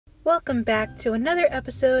Welcome back to another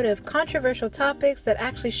episode of controversial topics that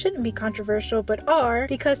actually shouldn't be controversial but are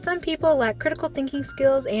because some people lack critical thinking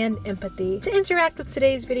skills and empathy. To interact with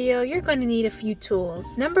today's video, you're going to need a few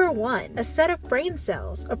tools. Number 1, a set of brain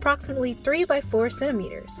cells, approximately 3 by 4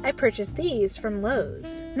 centimeters. I purchased these from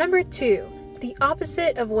Lowe's. Number 2, the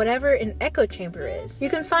opposite of whatever an echo chamber is.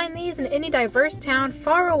 You can find these in any diverse town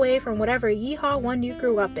far away from whatever yeehaw one you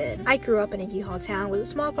grew up in. I grew up in a yeehaw town with a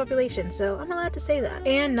small population, so I'm allowed to say that.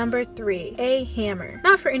 And number 3, a hammer.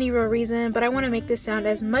 Not for any real reason, but I want to make this sound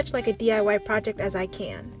as much like a DIY project as I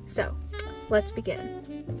can. So, let's begin.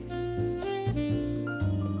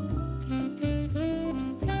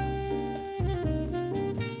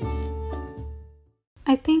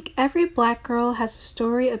 I think every black girl has a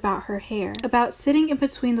story about her hair, about sitting in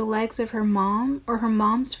between the legs of her mom or her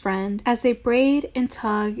mom's friend as they braid and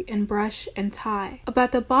tug and brush and tie,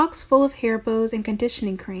 about the box full of hair bows and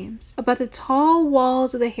conditioning creams, about the tall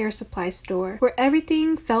walls of the hair supply store where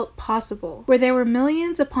everything felt possible, where there were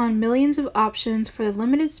millions upon millions of options for the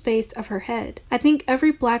limited space of her head. I think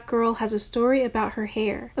every black girl has a story about her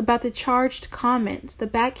hair, about the charged comments, the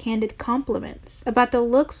backhanded compliments, about the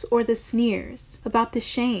looks or the sneers, about the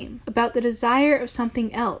shame, about the desire of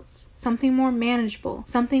something else, something more manageable,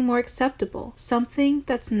 something more acceptable, something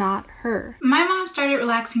that's not her. My mom started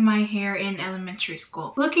relaxing my hair in elementary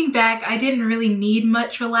school. Looking back, I didn't really need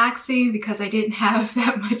much relaxing because I didn't have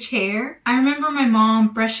that much hair. I remember my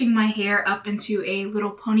mom brushing my hair up into a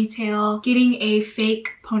little ponytail, getting a fake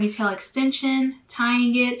ponytail extension,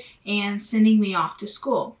 tying it, and sending me off to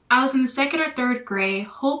school. I was in the 2nd or 3rd grade,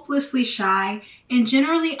 hopelessly shy, and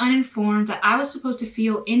generally uninformed that I was supposed to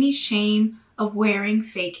feel any shame of wearing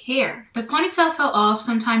fake hair. The ponytail fell off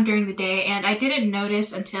sometime during the day, and I didn't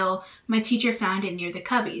notice until my teacher found it near the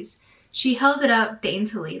cubbies. She held it up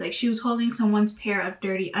daintily, like she was holding someone's pair of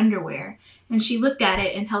dirty underwear, and she looked at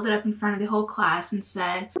it and held it up in front of the whole class and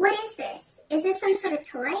said, "What is this? Is this some sort of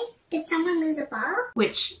toy? Did someone lose a ball?"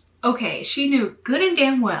 Which, okay, she knew good and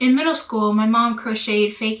damn well. In middle school, my mom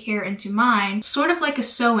crocheted fake hair into mine, sort of like a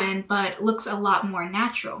sew-in, but looks a lot more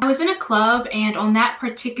natural. I was in a club, and on that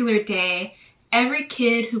particular day, every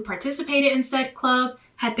kid who participated in said club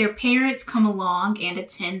had their parents come along and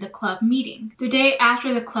attend the club meeting. The day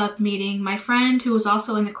after the club meeting, my friend who was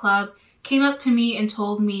also in the club came up to me and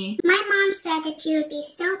told me, "My mom said that you would be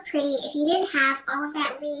so pretty if you didn't have all of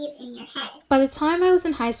that weave in your head." By the time I was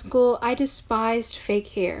in high school, I despised fake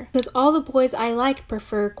hair because all the boys I liked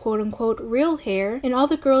prefer quote-unquote real hair, and all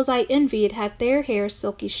the girls I envied had their hair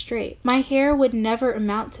silky straight. My hair would never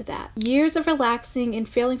amount to that. Years of relaxing and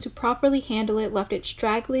failing to properly handle it left it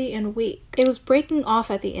straggly and weak. It was breaking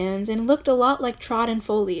off at the ends and looked a lot like trodden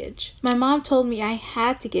foliage. My mom told me I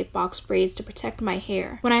had to get box braids to protect my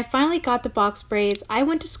hair. When I finally got the box braids, I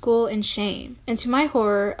went to school in shame, and to my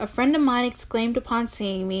horror, a friend of mine exclaimed upon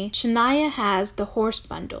seeing me, "Shania has the horse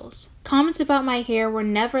bundles." Comments about my hair were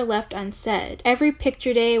never left unsaid. Every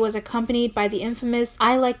picture day was accompanied by the infamous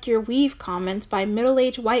 "I like your weave" comments by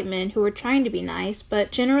middle-aged white men who were trying to be nice,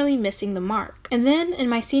 but generally missing the mark. And then, in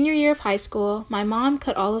my senior year of high school, my mom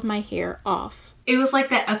cut all of my hair off. It was like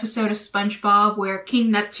that episode of SpongeBob where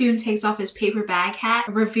King Neptune takes off his paper bag hat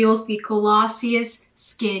and reveals the colossal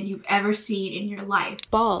skin you've ever seen in your life.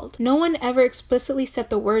 Bald. No one ever explicitly said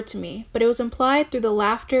the word to me, but it was implied through the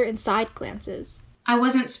laughter and side glances. I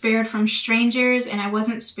wasn't spared from strangers, and I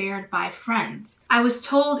wasn't spared by friends. I was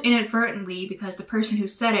told inadvertently, because the person who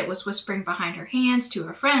said it was whispering behind her hands to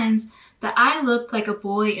her friends, that I looked like a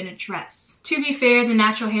boy in a dress. To be fair, the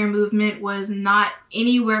natural hair movement was not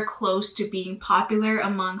anywhere close to being popular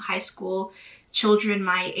among high school children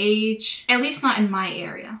my age, at least not in my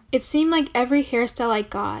area. It seemed like every hairstyle I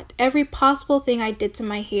got, every possible thing I did to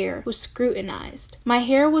my hair was scrutinized. My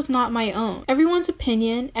hair was not my own. Everyone's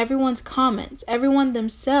opinion, everyone's comments, everyone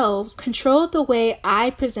themselves controlled the way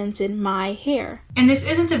I presented my hair. And this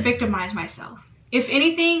isn't to victimize myself. If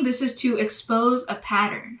anything, this is to expose a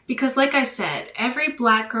pattern. Because like I said, every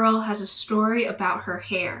black girl has a story about her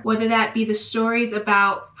hair, whether that be the stories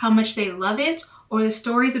about how much they love it or the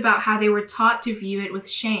stories about how they were taught to view it with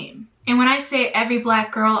shame. And when I say every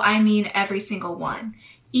black girl, I mean every single one.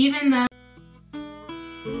 Even though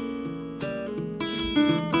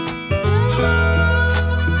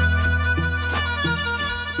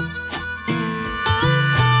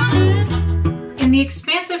in the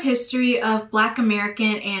expansive history of Black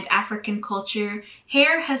American and African culture,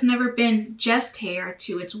 hair has never been just hair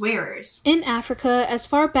to its wearers. In Africa, as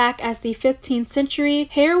far back as the 15th century,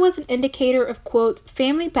 hair was an indicator of, quote,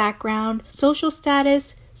 family background, social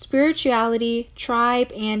status, spirituality,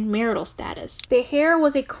 tribe, and marital status. The hair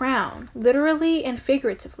was a crown, literally and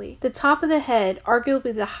figuratively. The top of the head,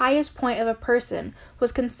 arguably the highest point of a person,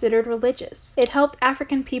 was considered religious. It helped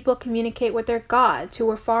African people communicate with their gods who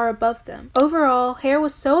were far above them. Overall, hair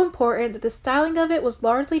was so important that the styling of it was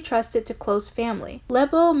largely trusted to close family.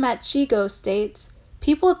 Lebo Machigo states,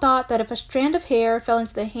 "People thought that if a strand of hair fell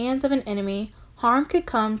into the hands of an enemy, harm could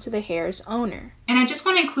come to the hair's owner." And I just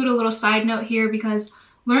want to include a little side note here because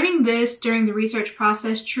learning this during the research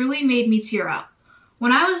process truly made me tear up.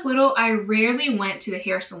 When I was little, I rarely went to the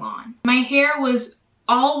hair salon. My hair was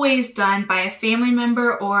always done by a family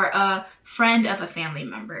member or a friend of a family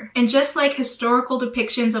member. And just like historical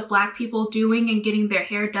depictions of Black people doing and getting their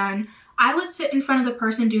hair done, I would sit in front of the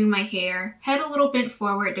person doing my hair, head a little bent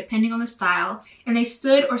forward depending on the style, and they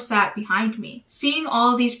stood or sat behind me. Seeing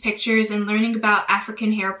all these pictures and learning about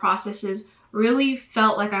African hair processes really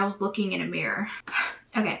felt like I was looking in a mirror.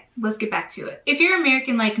 Okay, let's get back to it. If you're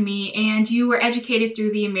American like me and you were educated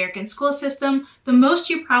through the American school system, the most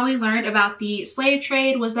you probably learned about the slave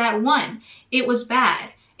trade was that 1, it was bad,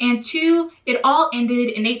 and 2, it all ended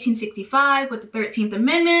in 1865 with the 13th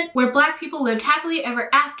Amendment, where Black people lived happily ever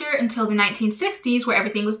after until the 1960s, where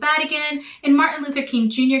everything was bad again, and Martin Luther King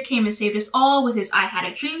Jr. came and saved us all with his "I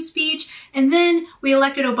Had a Dream" speech, and then we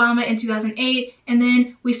elected Obama in 2008, and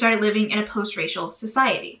then we started living in a post-racial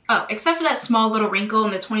society. Oh, except for that small little wrinkle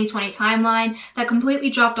in the 2020 timeline that completely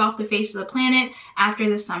dropped off the face of the planet after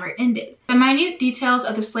the summer ended. The minute details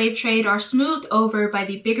of the slave trade are smoothed over by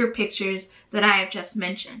the bigger pictures that I have just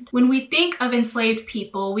mentioned. When we think of enslaved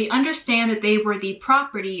people, we understand that they were the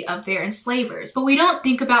property of their enslavers, but we don't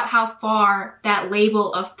think about how far that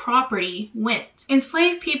label of property went.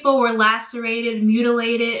 Enslaved people were lacerated,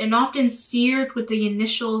 mutilated, and often seared with the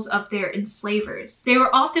initials of their enslavers. They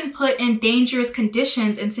were often put in dangerous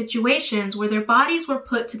conditions and situations where their bodies were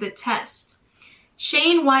put to the test.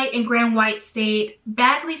 Shane White and Graham White state,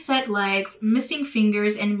 badly set legs, missing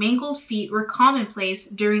fingers, and mangled feet were commonplace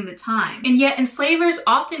during the time. And yet enslavers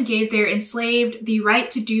often gave their enslaved the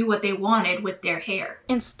right to do what they wanted with their hair.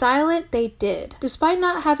 And style it they did. Despite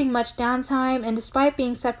not having much downtime and despite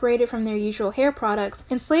being separated from their usual hair products,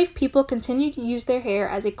 enslaved people continued to use their hair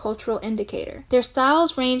as a cultural indicator. Their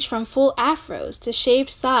styles ranged from full afros to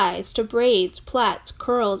shaved sides to braids, plaits,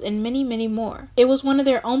 curls, and many, many more. It was one of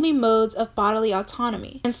their only modes of bodily autonomy.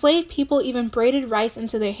 Enslaved people even braided rice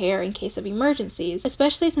into their hair in case of emergencies,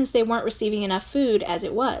 especially since they weren't receiving enough food as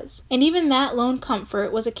it was. And even that lone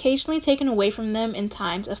comfort was occasionally taken away from them in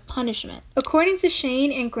times of punishment. According to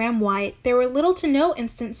Shane and Graham White, there were little to no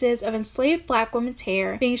instances of enslaved Black women's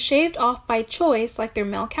hair being shaved off by choice like their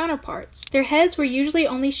male counterparts. Their heads were usually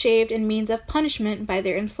only shaved in means of punishment by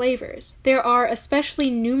their enslavers. There are especially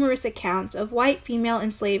numerous accounts of white female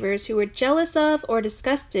enslavers who were jealous of or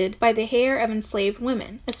disgusted by the hair of enslaved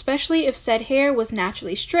women, especially if said hair was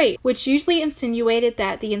naturally straight, which usually insinuated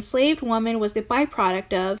that the enslaved woman was the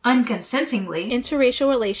byproduct of, unconsentingly, interracial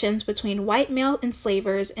relations between white male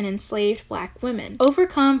enslavers and enslaved Black women.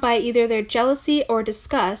 Overcome by either their jealousy or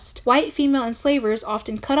disgust, white female enslavers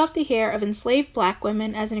often cut off the hair of enslaved Black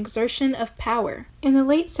women as an exertion of power. In the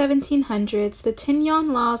late 1700s, the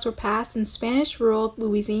Tignon laws were passed in Spanish-ruled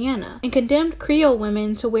Louisiana and condemned Creole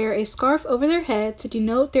women to wear a scarf over their head to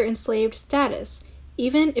denote their enslaved status,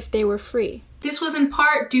 even if they were free. This was in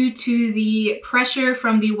part due to the pressure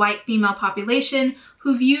from the white female population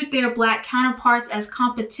who viewed their Black counterparts as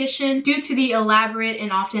competition due to the elaborate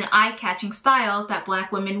and often eye-catching styles that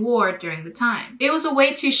Black women wore during the time. It was a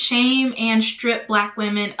way to shame and strip Black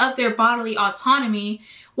women of their bodily autonomy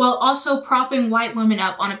while also propping white women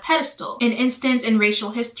up on a pedestal, an instance in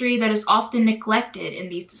racial history that is often neglected in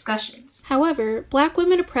these discussions. However, Black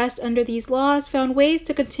women oppressed under these laws found ways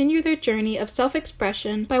to continue their journey of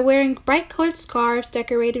self-expression by wearing bright-colored scarves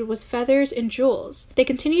decorated with feathers and jewels. They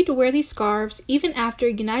continued to wear these scarves even after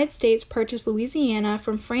the United States purchased Louisiana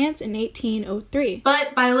from France in 1803.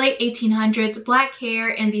 But by the late 1800s, Black hair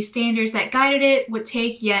and the standards that guided it would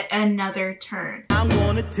take yet another turn. I'm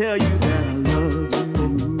gonna tell you that I love you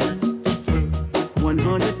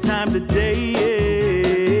 100 times a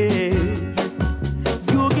day.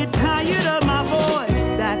 You'll get tired of my voice,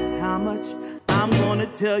 that's how much I'm gonna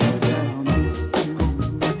tell you that I miss you.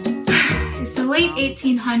 It's the late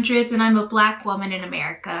 1800s and I'm a Black woman in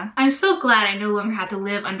America. I'm so glad I no longer have to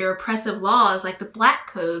live under oppressive laws like the Black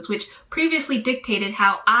Codes, which previously dictated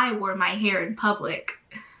how I wore my hair in public.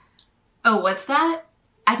 Oh, what's that?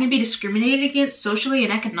 I can be discriminated against socially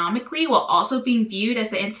and economically while also being viewed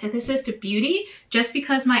as the antithesis to beauty just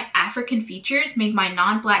because my African features make my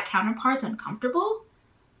non-Black counterparts uncomfortable?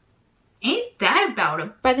 Ain't that about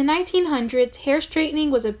 'em? By the 1900s, hair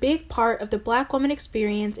straightening was a big part of the black woman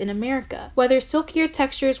experience in America. Whether silkier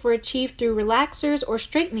textures were achieved through relaxers or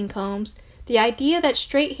straightening combs, the idea that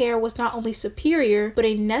straight hair was not only superior, but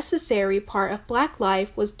a necessary part of black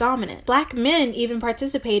life was dominant. Black men even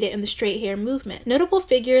participated in the straight hair movement. Notable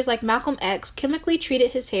figures like Malcolm X chemically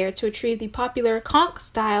treated his hair to achieve the popular conch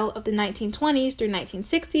style of the 1920s through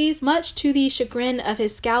 1960s, much to the chagrin of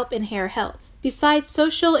his scalp and hair health. Besides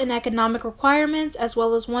social and economic requirements, as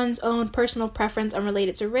well as one's own personal preference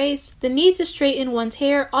unrelated to race, the need to straighten one's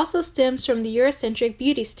hair also stems from the Eurocentric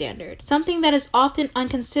beauty standard. Something that is often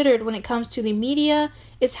unconsidered when it comes to the media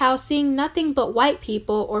is how seeing nothing but white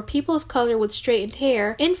people or people of color with straightened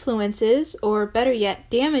hair influences, or better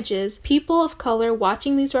yet, damages, people of color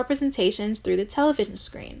watching these representations through the television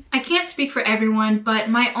screen. I can't speak for everyone, but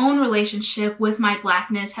my own relationship with my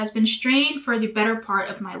blackness has been strained for the better part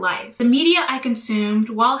of my life. The media I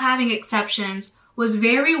consumed, while having exceptions, was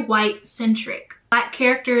very white-centric. Black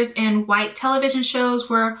characters in white television shows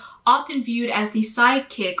were often viewed as the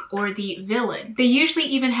sidekick or the villain. They usually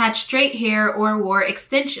even had straight hair or wore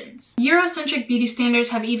extensions. Eurocentric beauty standards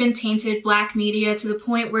have even tainted black media to the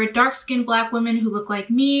point where dark-skinned black women who look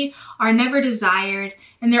like me are never desired,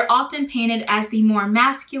 and they're often painted as the more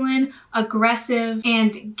masculine, aggressive,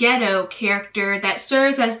 and ghetto character that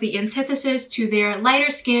serves as the antithesis to their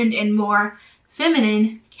lighter-skinned and more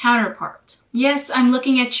feminine counterpart. Yes, I'm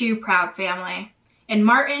looking at you, proud family. And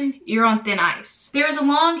Martin, you're on thin ice. There is a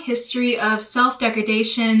long history of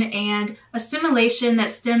self-degradation and assimilation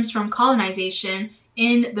that stems from colonization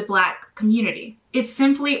in the black community. It's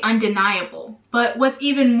simply undeniable. But what's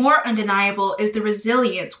even more undeniable is the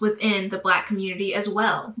resilience within the black community as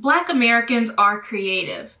well. Black Americans are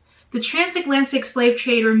creative. The transatlantic slave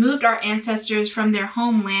trade removed our ancestors from their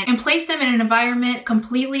homeland and placed them in an environment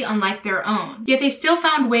completely unlike their own. Yet they still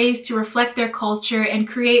found ways to reflect their culture and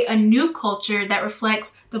create a new culture that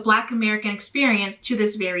reflects the Black American experience to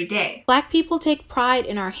this very day. Black people take pride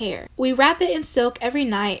in our hair. We wrap it in silk every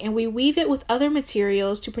night and we weave it with other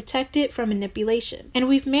materials to protect it from manipulation. And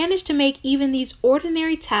we've managed to make even these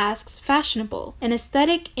ordinary tasks fashionable, an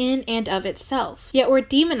aesthetic in and of itself. Yet we're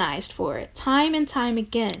demonized for it, time and time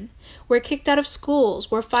again. We're kicked out of schools,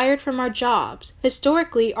 we're fired from our jobs.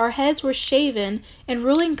 Historically, our heads were shaven and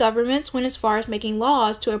ruling governments went as far as making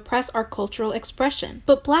laws to oppress our cultural expression.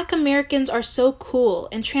 But Black Americans are so cool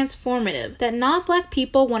and transformative that non-Black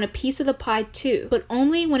people want a piece of the pie too, but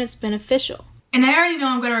only when it's beneficial. And I already know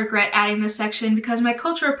I'm going to regret adding this section because my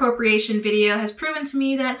culture appropriation video has proven to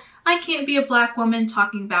me that I can't be a Black woman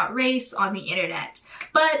talking about race on the internet.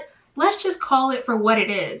 But let's just call it for what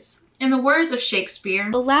it is. In the words of Shakespeare,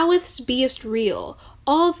 "Alloweth's beest real,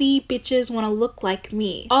 all thee bitches wanna look like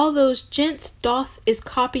me. All those gents doth is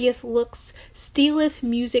copyeth looks, stealeth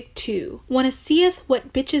music too. Wanna seeth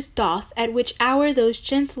what bitches doth, at which hour those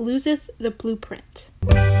gents loseth the blueprint."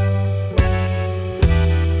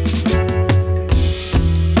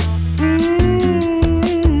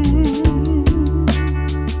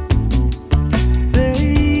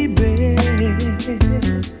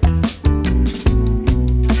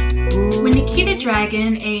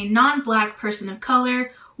 Dragon, a non-Black person of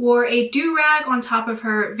color, wore a do-rag on top of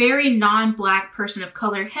her very non-Black person of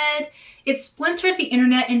color head, it splintered the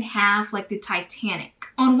internet in half like the Titanic.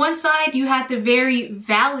 On one side, you had the very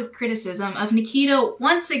valid criticism of Nikita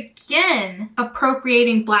once again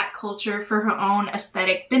appropriating Black culture for her own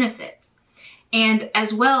aesthetic benefit, and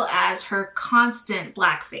as well as her constant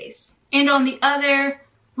blackface. And on the other,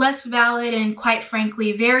 less valid and quite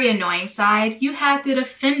frankly very annoying side, you had the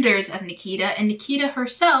defenders of Nikita and Nikita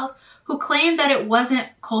herself who claimed that it wasn't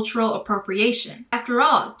cultural appropriation. After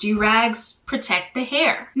all, do-rags protect the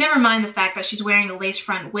hair. Never mind the fact that she's wearing a lace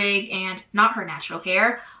front wig and not her natural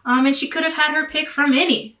hair, and she could have had her pick from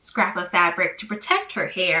any scrap of fabric to protect her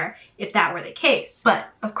hair if that were the case. But,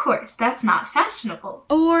 of course, that's not fashionable.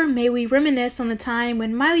 Or may we reminisce on the time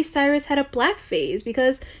when Miley Cyrus had a black phase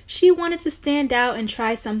because she wanted to stand out and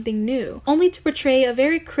try something new, only to portray a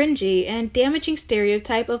very cringy and damaging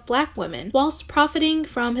stereotype of Black women, whilst profiting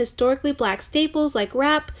from historically Black staples like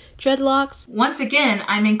rap, dreadlocks, once again,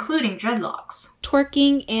 I'm including dreadlocks,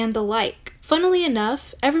 twerking, and the like. Funnily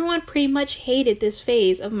enough, everyone pretty much hated this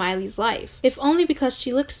phase of Miley's life, if only because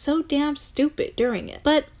she looked so damn stupid during it.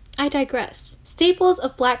 But I digress. Staples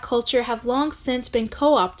of Black culture have long since been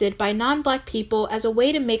co-opted by non-Black people as a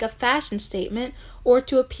way to make a fashion statement or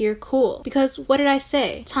to appear cool. Because what did I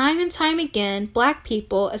say? Time and time again, black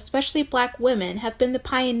people, especially black women, have been the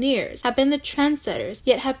pioneers, have been the trendsetters,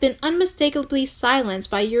 yet have been unmistakably silenced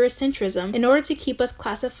by Eurocentrism in order to keep us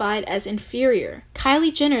classified as inferior.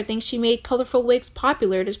 Kylie Jenner thinks she made colorful wigs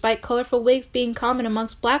popular despite colorful wigs being common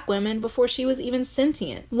amongst black women before she was even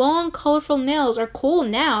sentient. Long, colorful nails are cool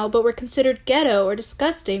now, but were considered ghetto or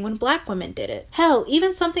disgusting when black women did it. Hell,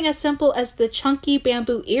 even something as simple as the chunky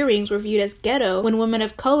bamboo earrings were viewed as ghetto when women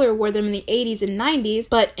of color wore them in the 80s and 90s,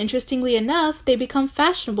 but interestingly enough, they become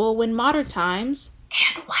fashionable when modern times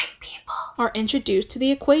and white people are introduced to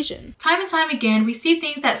the equation. Time and time again, we see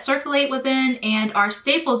things that circulate within and are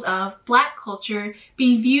staples of black culture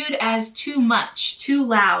being viewed as too much, too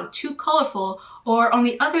loud, too colorful, or on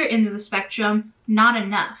the other end of the spectrum, not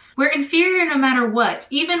enough. We're inferior no matter what,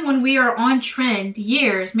 even when we are on trend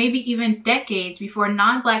years, maybe even decades before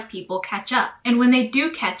non-black people catch up. And when they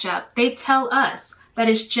do catch up, they tell us that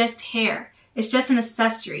it's just hair, it's just an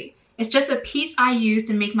accessory, it's just a piece I use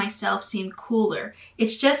to make myself seem cooler.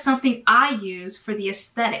 It's just something I use for the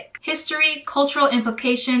aesthetic. History, cultural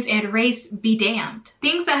implications, and race be damned.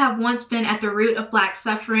 Things that have once been at the root of black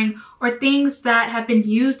suffering, or things that have been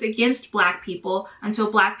used against black people until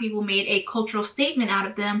black people made a cultural statement out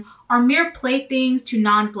of them, are mere playthings to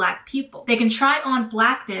non-black people. They can try on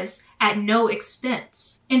blackness at no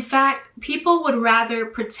expense. In fact, people would rather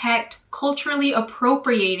protect culturally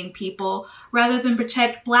appropriating people rather than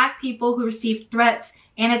protect black people who receive threats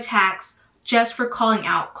and attacks just for calling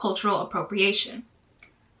out cultural appropriation.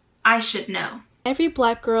 I should know. Every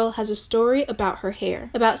black girl has a story about her hair,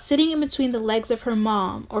 about sitting in between the legs of her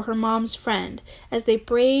mom or her mom's friend as they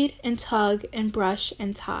braid and tug and brush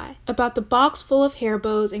and tie, about the box full of hair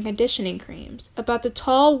bows and conditioning creams, about the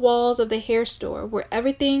tall walls of the hair store where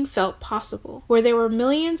everything felt possible, where there were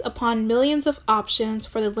millions upon millions of options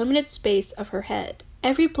for the limited space of her head.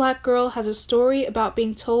 Every black girl has a story about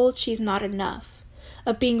being told she's not enough,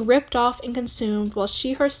 of being ripped off and consumed while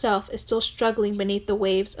she herself is still struggling beneath the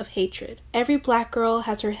waves of hatred. Every black girl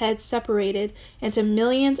has her head separated into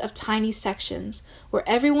millions of tiny sections, where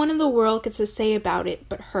everyone in the world gets a say about it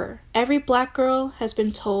but her. Every black girl has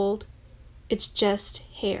been told, it's just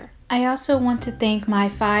hair. I also want to thank my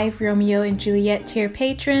 5 Romeo and Juliet tier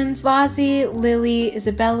patrons, Vazi, Lily,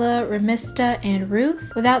 Isabella, Remista, and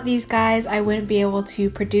Ruth. Without these guys, I wouldn't be able to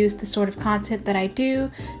produce the sort of content that I do,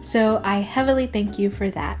 so I heavily thank you for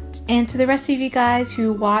that. And to the rest of you guys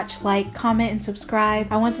who watch, like, comment, and subscribe,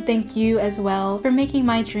 I want to thank you as well for making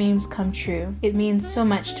my dreams come true. It means so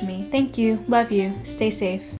much to me. Thank you, love you, stay safe.